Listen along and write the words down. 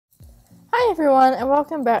Hi everyone and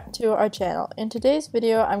welcome back to our channel. In today's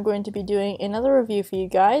video I'm going to be doing another review for you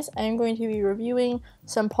guys. I'm going to be reviewing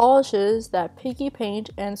some polishes that Piggy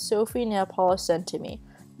Paint and SOPHi nail polish sent to me.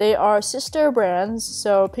 They are sister brands,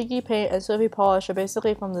 so Piggy Paint and SOPHi polish are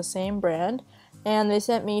basically from the same brand, and they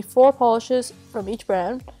sent me 4 polishes from each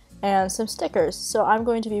brand and some stickers. So I'm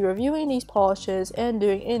going to be reviewing these polishes and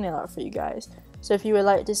doing a nail art for you guys. So if you would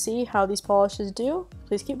like to see how these polishes do,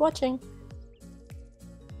 please keep watching.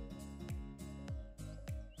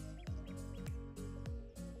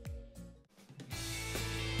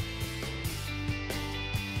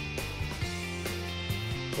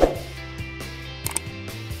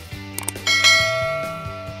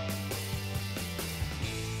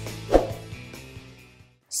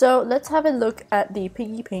 So let's have a look at the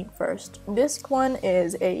Piggy Paint first. This one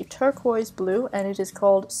is a turquoise blue and it is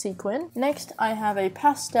called Sequin. Next I have a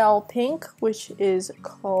pastel pink which is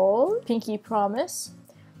called Pinky Promise.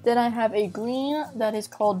 Then I have a green that is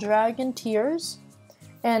called Dragon Tears.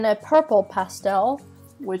 And a purple pastel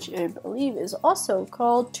which I believe is also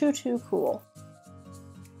called Too Cool.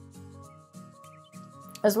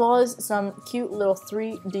 As well as some cute little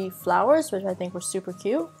 3D flowers which I think were super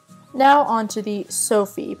cute. Now on to the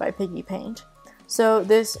SOPHi by Piggy Paint. So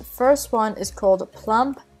this first one is called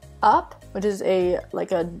Plump Up, which is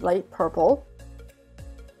like a light purple.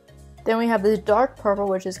 Then we have this dark purple,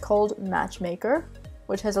 which is called Matchmaker,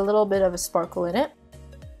 which has a little bit of a sparkle in it.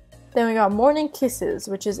 Then we got Morning Kisses,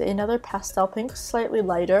 which is another pastel pink, slightly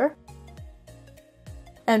lighter.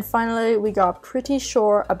 And finally we got Pretty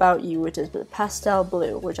Sure About You, which is the pastel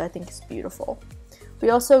blue, which I think is beautiful. We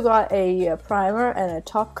also got a primer and a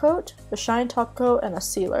top coat, a shine top coat, and a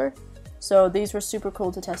sealer. So these were super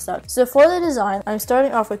cool to test out. So for the design, I'm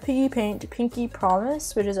starting off with Piggy Paint Pinky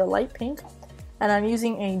Promise, which is a light pink. And I'm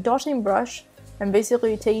using a dotting brush and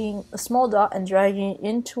basically taking a small dot and dragging it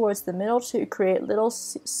in towards the middle to create little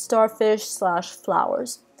starfish slash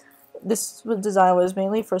flowers. This design was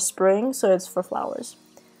mainly for spring, so it's for flowers.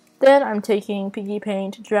 Then I'm taking Piggy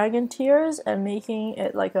Paint Dragon Tears and making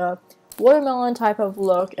it like a watermelon type of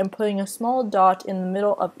look and putting a small dot in the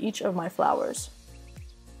middle of each of my flowers.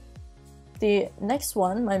 The next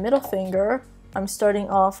one, my middle finger, I'm starting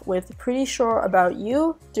off with Pretty Sure About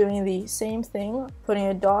You, doing the same thing, putting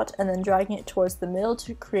a dot and then dragging it towards the middle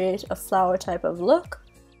to create a flower type of look.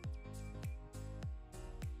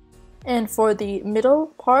 And for the middle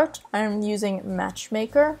part, I'm using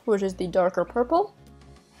Matchmaker, which is the darker purple.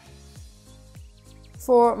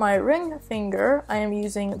 For my ring finger, I am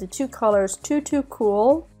using the two colors Too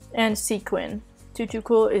Cool and Sequin. Too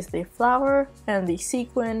Cool is the flower and the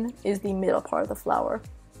sequin is the middle part of the flower.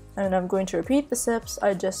 And I'm going to repeat the steps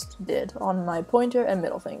I just did on my pointer and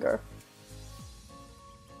middle finger.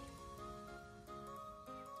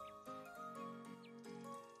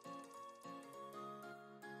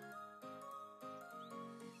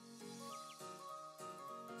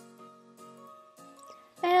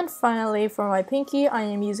 And finally, for my pinky, I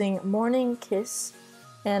am using Morning Kiss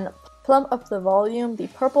and Plump Up the Volume. The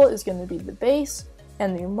purple is going to be the base,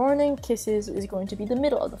 and the Morning Kisses is going to be the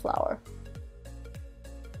middle of the flower.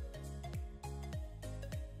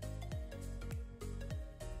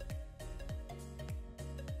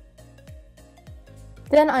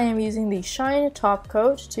 Then I am using the Shine Top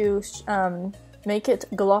Coat to make it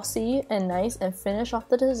glossy and nice and finish off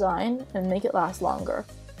the design and make it last longer.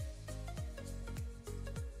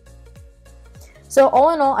 So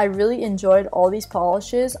all in all, I really enjoyed all these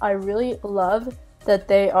polishes. I really love that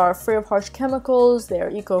they are free of harsh chemicals, they are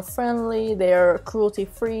eco-friendly, they are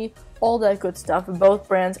cruelty-free, all that good stuff. Both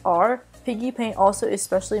brands are. Piggy Paint also is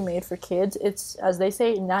specially made for kids. It's, as they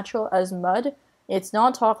say, natural as mud. It's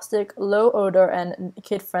non-toxic, low odor, and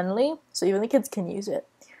kid-friendly, so even the kids can use it.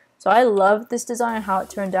 So I love this design and how it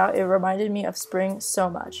turned out. It reminded me of spring so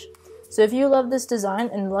much. So if you love this design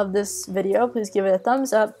and love this video, please give it a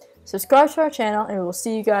thumbs up. Subscribe to our channel and we will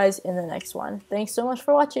see you guys in the next one. Thanks so much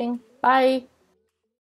for watching. Bye!